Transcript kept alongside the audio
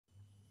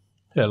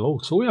Hello,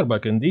 so we are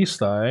back, and this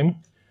time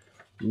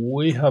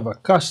we have a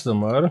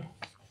customer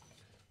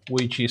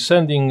which is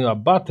sending a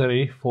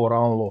battery for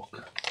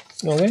unlock.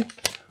 Okay,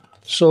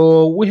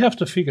 so we have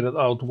to figure it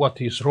out what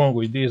is wrong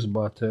with this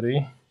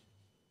battery.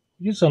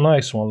 It's a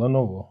nice one,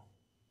 Lenovo.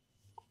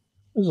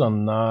 It's a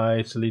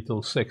nice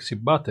little sexy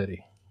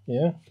battery.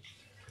 Yeah.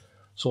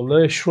 So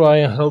let's try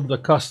and help the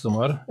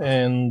customer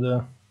and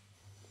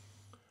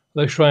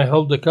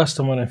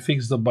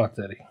fix the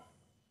battery.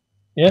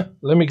 Yeah.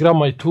 Let me grab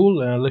my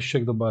tool and let's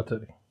check the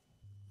battery.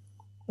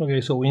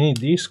 Okay, so we need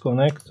this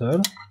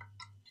connector.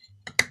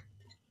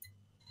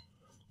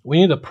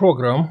 We need a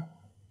program.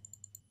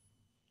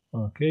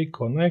 Okay,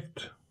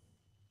 connect.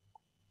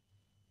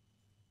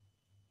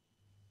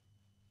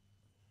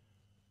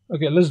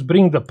 Okay, let's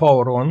bring the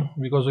power on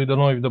because we don't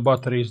know if the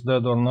battery is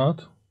dead or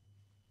not.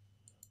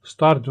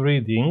 Start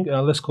reading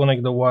and let's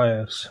connect the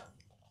wires.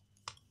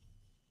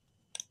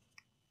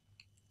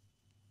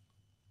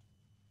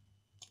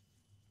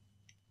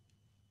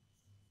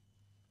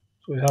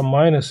 So we have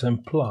minus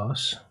and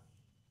plus.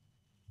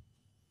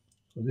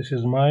 So this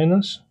is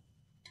minus,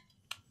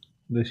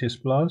 this is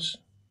plus.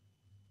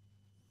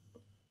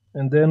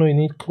 And then we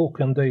need clock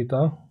and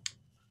data.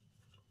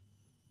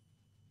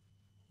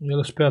 Yeah,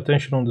 let's pay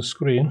attention on the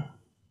screen.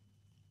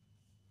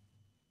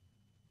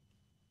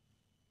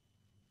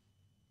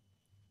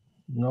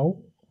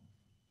 No.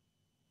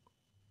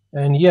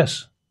 And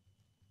yes.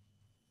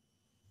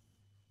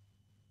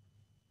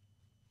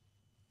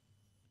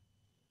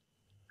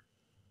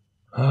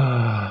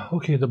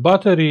 Okay, the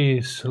battery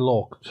is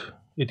locked.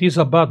 It is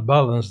a bad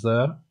balance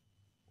there.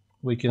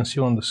 We can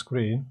see on the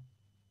screen.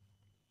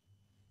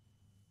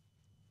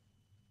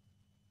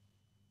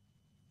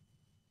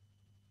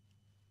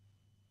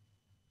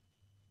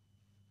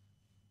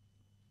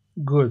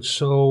 Good,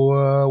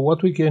 so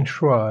what we can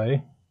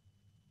try,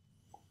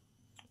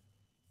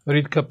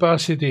 read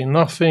capacity,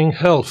 nothing,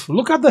 health.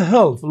 Look at the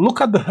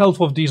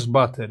health of this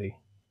battery.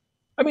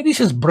 I mean, this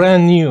is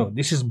brand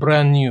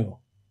new,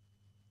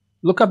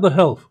 Look at the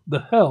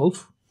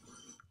health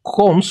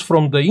comes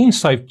from the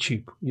inside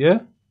chip, yeah?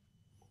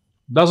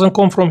 Doesn't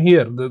come from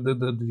here,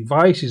 the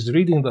device is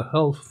reading the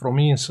health from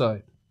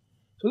inside.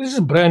 So this is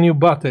a brand new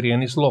battery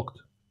and it's locked.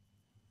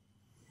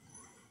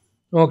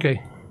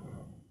 Okay.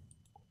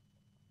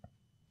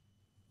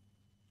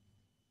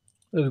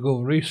 Let's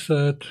go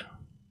reset,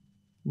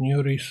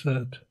 new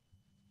reset.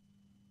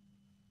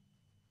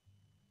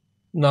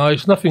 No,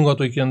 it's nothing what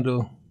we can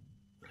do.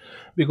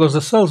 Because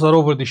the cells are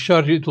over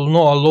discharged, it will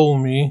not allow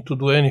me to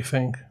do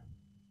anything.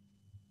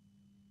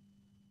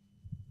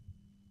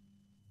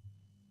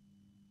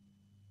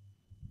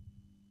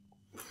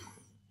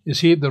 You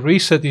see, the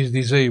reset is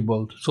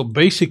disabled. So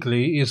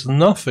basically, it's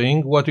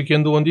nothing what we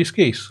can do in this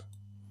case.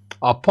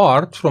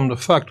 Apart from the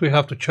fact we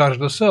have to charge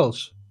the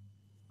cells.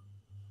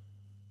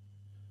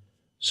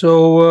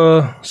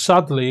 So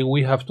sadly,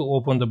 we have to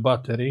open the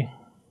battery.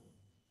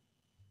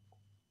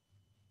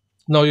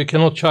 No, you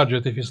cannot charge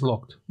it if it's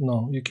locked.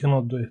 No, you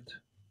cannot do it.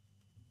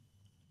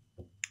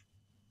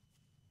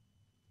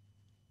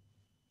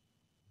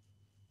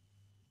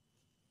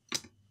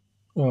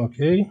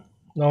 Okay,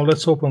 now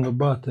let's open the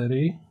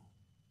battery.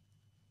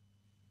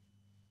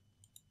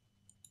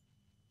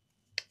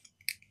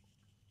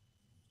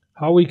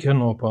 How we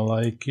can open,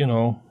 like, you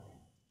know.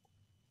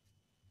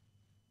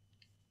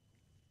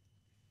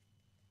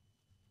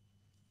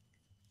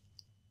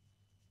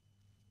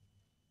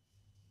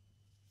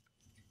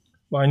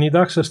 Well, I need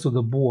access to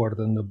the board,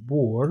 and the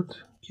board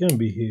can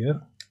be here.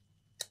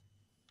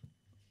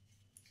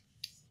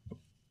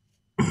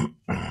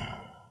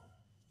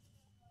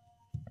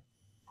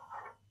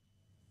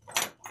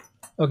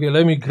 Okay,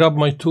 let me grab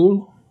my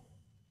tool.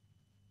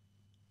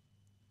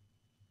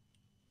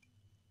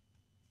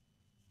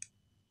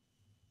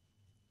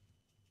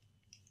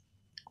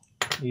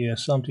 Yeah,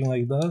 something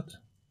like that.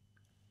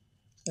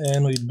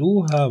 And we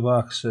do have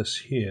access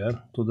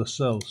here to the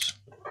cells.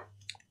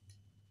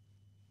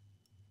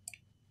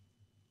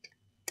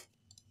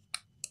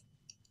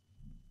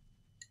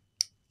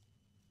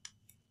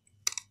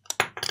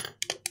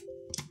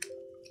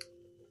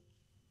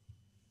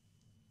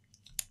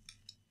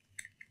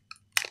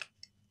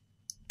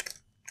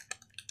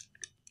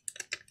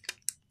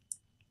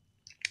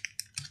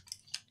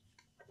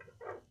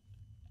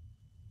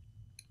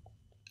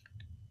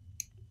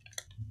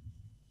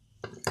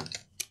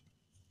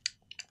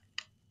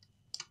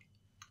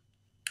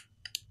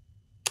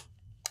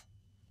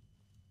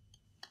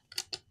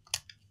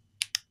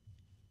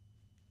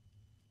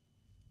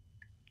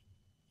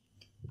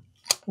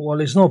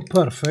 Well, it's not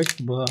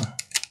perfect, but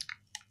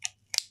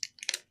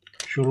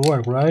should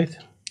work, right?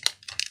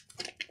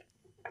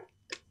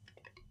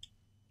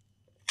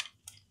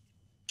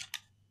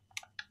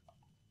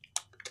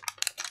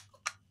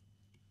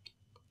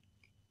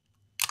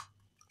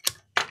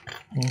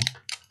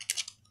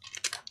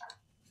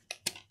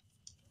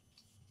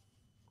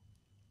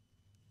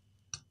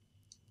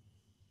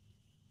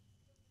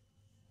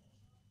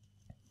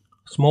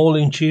 Small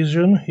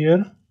incision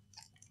here.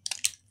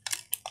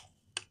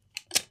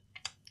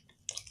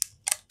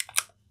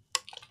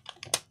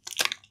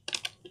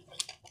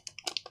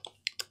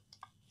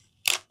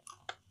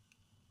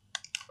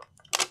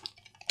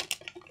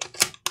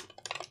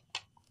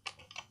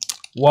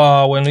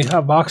 Wow, and we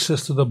have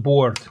access to the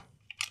board.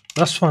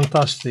 That's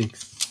fantastic.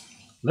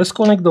 Let's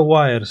connect the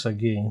wires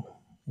again.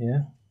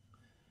 Yeah.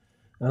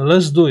 And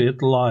let's do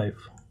it live.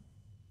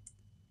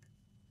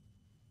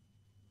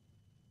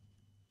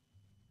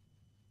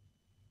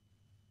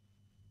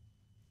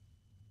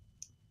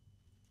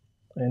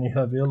 And you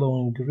have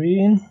yellow and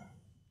green.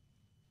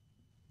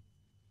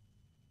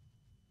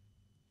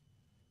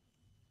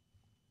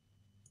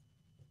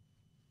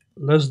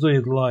 Let's do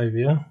it live,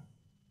 yeah?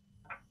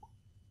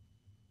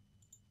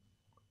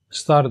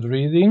 Start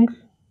reading.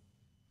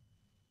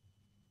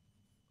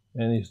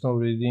 And it's not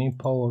reading.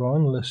 Power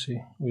on. Let's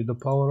see. With the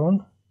power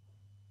on.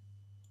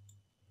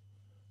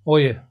 Oh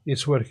yeah,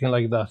 it's working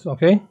like that,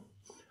 okay?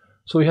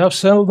 So we have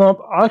cell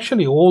number.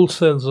 Actually, all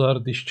cells are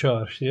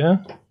discharged,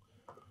 yeah?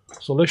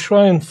 So let's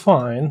try and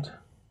find.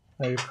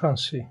 You can't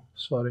see,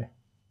 sorry.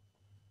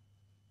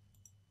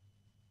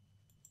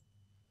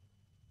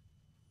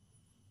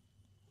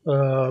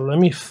 Let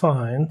me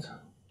find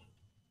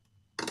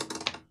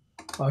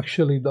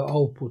actually the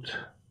output.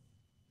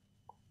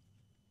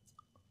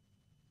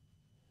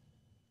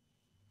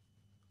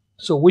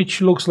 So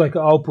which looks like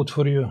output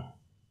for you?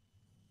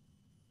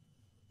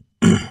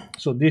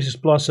 So this is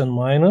plus and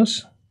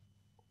minus.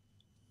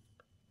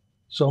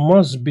 So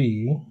must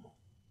be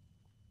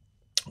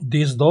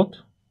this dot.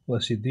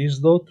 Let's see, this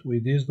dot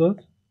with this dot.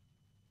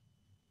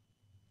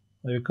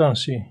 You can't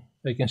see.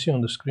 I can see on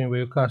the screen, but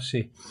you can't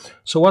see.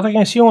 So what I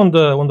can see on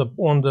the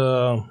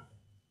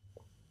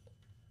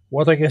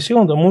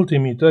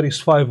multimeter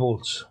is 5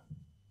 volts,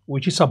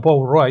 which is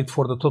about right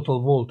for the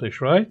total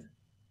voltage, right?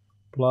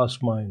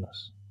 Plus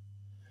minus.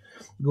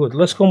 Good.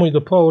 Let's come with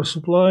the power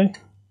supply.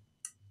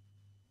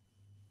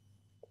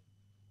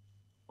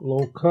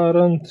 Low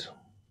current.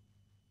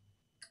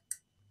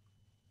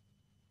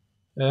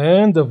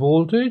 And the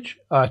voltage.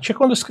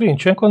 Check on the screen.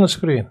 Check on the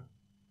screen.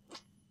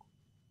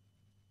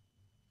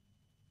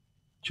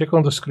 Check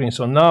on the screen.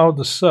 So now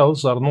the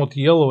cells are not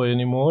yellow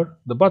anymore.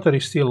 The battery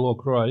is still low,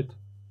 right?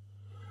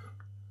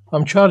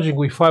 I'm charging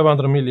with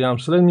 500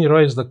 milliamps. Let me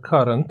raise the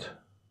current.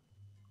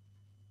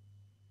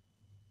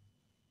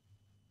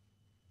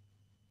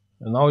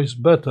 And now it's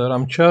better.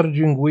 I'm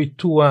charging with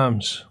 2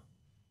 amps.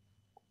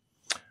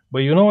 But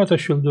you know what I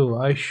should do?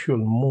 I should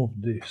move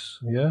this,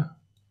 yeah?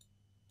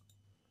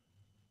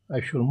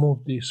 I should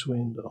move this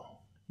window.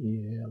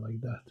 Yeah,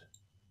 like that.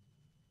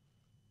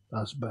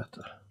 That's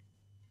better.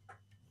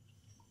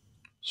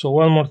 So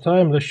one more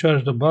time, let's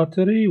charge the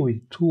battery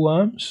with 2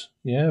 amps.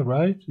 Yeah,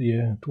 right?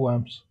 Yeah, 2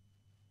 amps.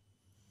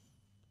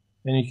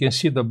 And you can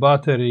see the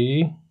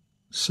battery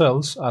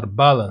cells are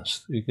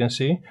balanced. You can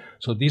see.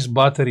 So this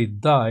battery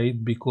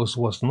died because it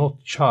was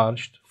not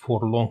charged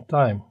for a long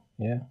time.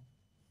 Yeah.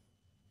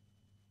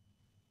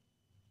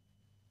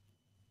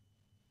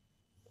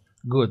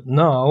 Good.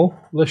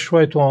 Now let's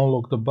try to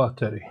unlock the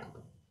battery.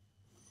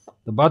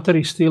 The battery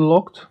is still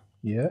locked.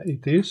 Yeah,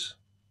 it is.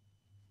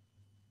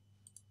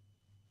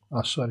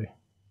 Sorry.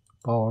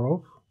 Power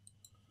off.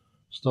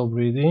 Stop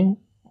reading.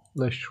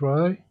 Let's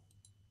try.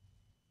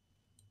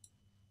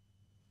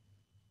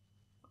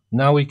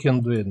 Now we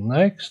can do it.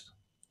 Next.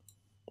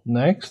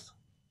 Next.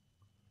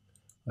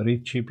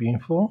 Read chip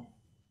info.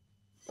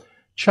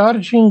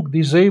 Charging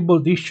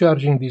disabled,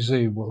 discharging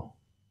disabled.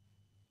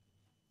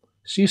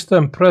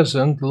 System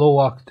present,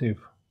 low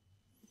active.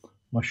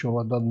 Not sure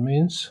what that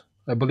means.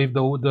 I believe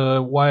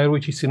the wire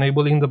which is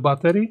enabling the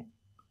battery.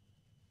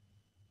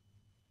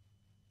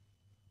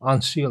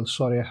 Unseal.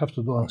 Sorry, I have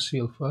to do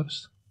unseal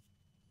first.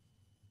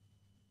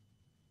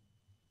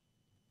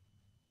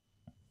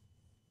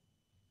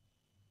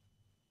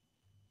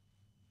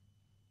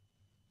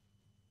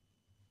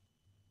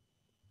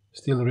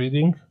 Still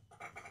reading.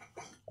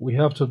 We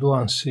have to do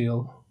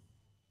unseal.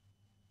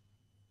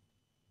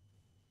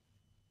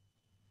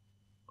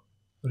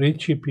 Read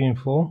chip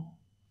info.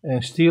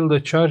 And still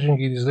the charging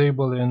is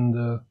disabled and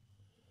the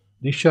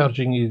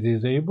discharging is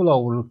disabled. I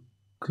will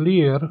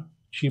clear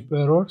chip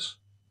errors.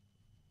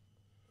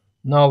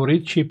 Now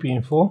read chip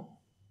info.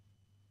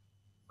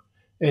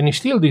 And it's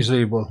still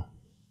disabled.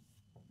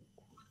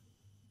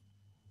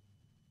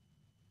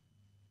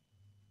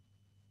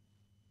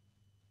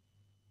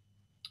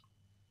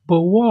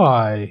 But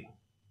why?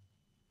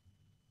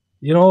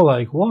 You know,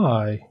 like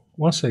why?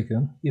 1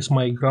 second. Is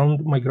my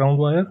ground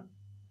wire?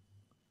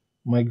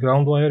 My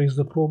ground wire is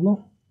the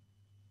problem?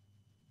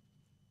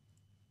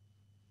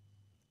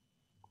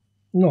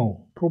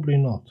 No, probably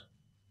not.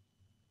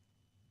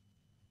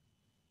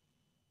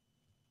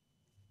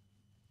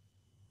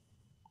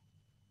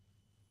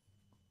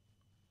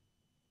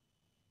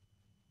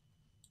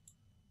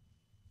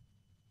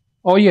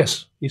 Oh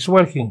yes, it's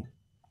working.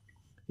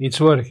 It's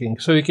working.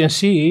 So you can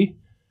see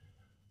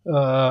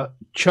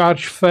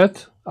charge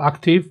FET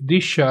active,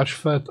 discharge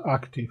FET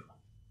active.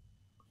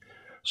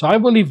 So I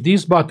believe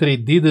this battery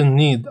didn't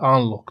need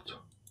unlocked.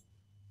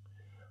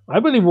 I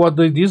believe what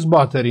this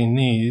battery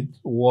need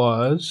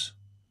was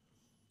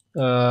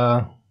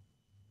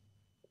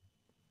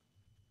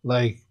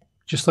like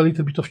just a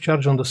little bit of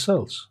charge on the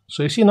cells.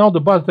 So you see now the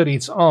battery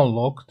is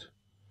unlocked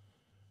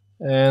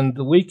and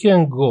we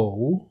can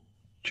go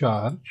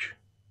charge,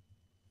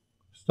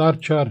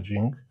 start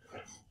charging,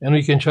 and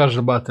we can charge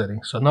the battery.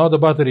 So now the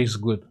battery is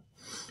good.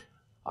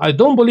 I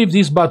don't believe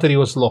this battery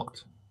was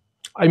locked.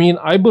 I mean,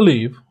 I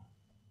believe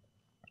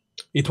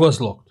it was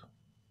locked,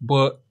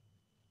 but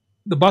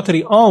the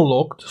battery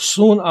unlocked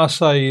soon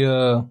as I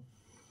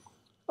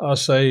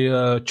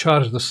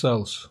charge the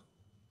cells.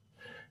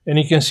 And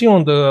you can see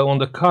on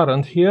the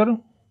current here,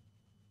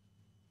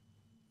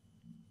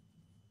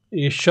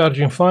 is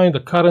charging fine.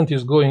 The current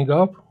is going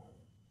up.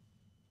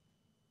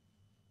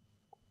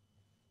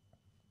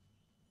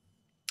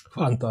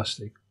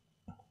 Fantastic.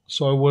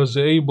 So I was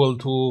able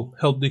to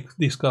help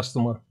this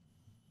customer.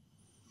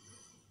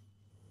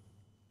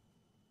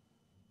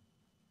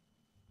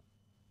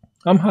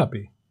 I'm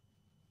happy.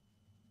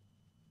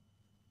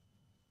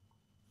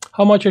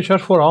 How much I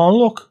charge for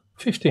unlock?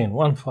 15,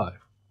 1.5.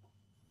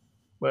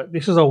 But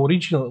this is our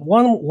original.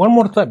 One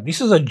more time. This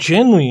is a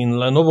genuine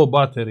Lenovo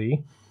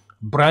battery,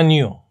 brand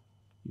new.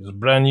 It's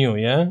brand new,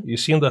 yeah? You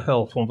see the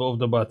health of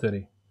the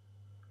battery.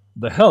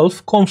 The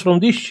health comes from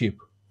this chip.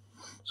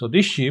 So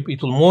this chip,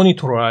 it will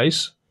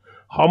monitorize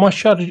how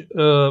much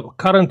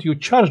current you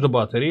charge the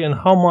battery and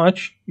how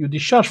much you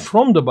discharge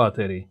from the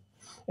battery.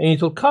 And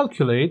it will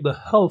calculate the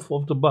health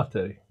of the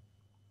battery.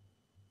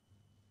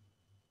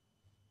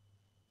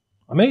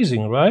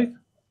 Amazing, right?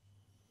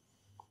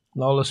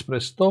 Now let's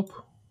press stop.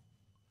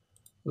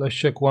 Let's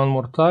check one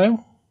more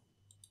time.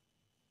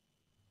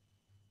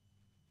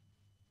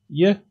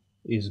 Yeah,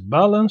 it's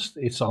balanced,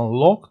 it's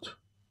unlocked.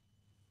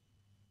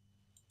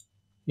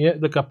 Yeah,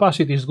 the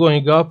capacity is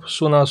going up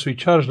soon as we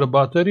charge the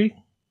battery.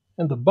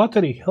 And the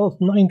battery health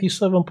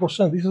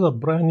 97%. This is a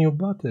brand new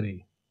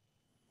battery.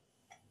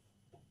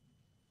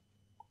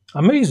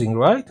 Amazing,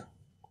 right?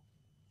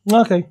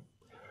 Okay,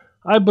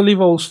 I believe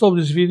I will stop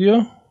this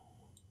video.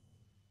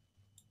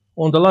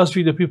 On the last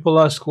video, people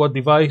asked what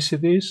device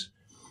it is.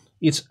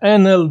 It's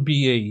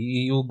NLBA.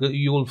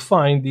 You will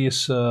find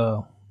this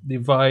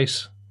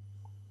device.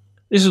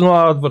 This is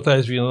not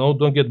advertised video,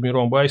 don't get me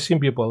wrong, but I've seen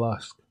people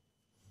ask.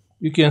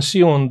 You can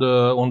see on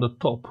the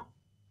top.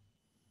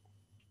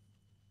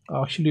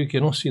 Actually, you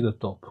cannot see the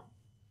top.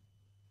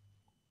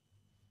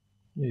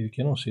 Yeah, you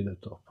cannot see the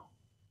top.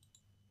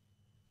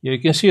 Yeah, you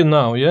can see it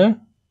now, yeah?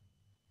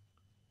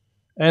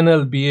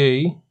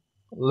 NLBA,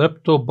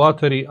 laptop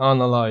battery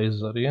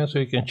analyzer, yeah? So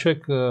you can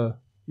check,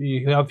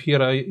 you have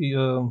here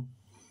a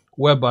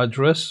web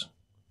address,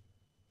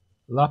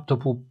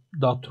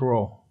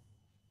 laptop.ro,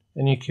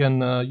 and you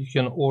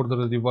can order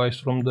the device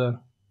from there.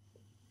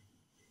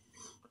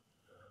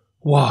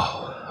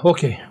 Wow,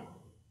 okay.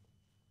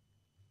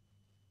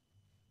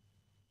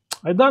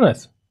 I done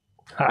it.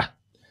 Ha.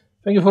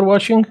 Thank you for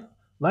watching.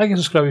 Like and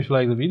subscribe if you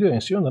like the video,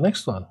 and see you on the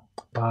next one.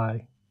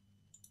 Bye.